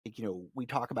like, we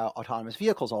talk about autonomous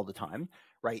vehicles all the time,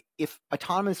 right? If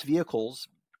autonomous vehicles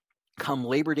come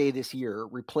Labor Day this year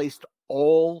replaced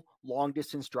all long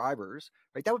distance drivers,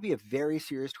 right, that would be a very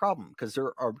serious problem, because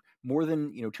there are more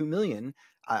than 2 million,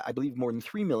 I believe more than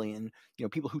 3 million,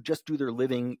 people who just do their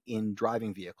living in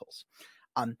driving vehicles.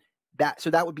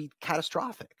 That would be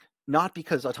catastrophic, not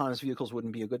because autonomous vehicles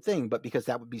wouldn't be a good thing, but because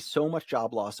that would be so much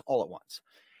job loss all at once.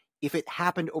 If it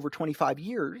happened over 25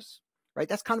 years, right,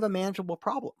 that's kind of a manageable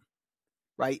problem,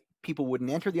 right? People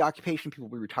wouldn't enter the occupation, people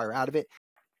would retire out of it.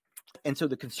 And so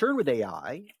the concern with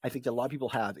AI, I think that a lot of people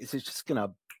have, is it's just going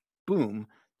to boom,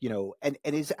 and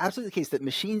it's absolutely the case that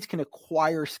machines can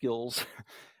acquire skills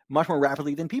much more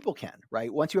rapidly than people can,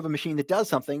 right? Once you have a machine that does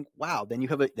something, wow, then you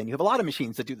have a lot of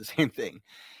machines that do the same thing.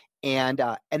 And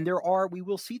we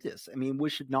will see this. I mean, we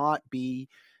should not be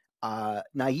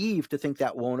naive to think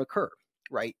that won't occur,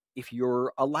 right? If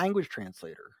you're a language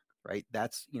translator, right,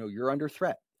 that's, you're under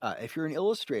threat. If you're an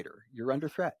illustrator, you're under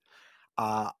threat.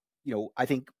 I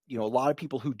think, a lot of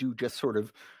people who do just sort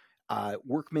of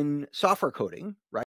workman software coding, right?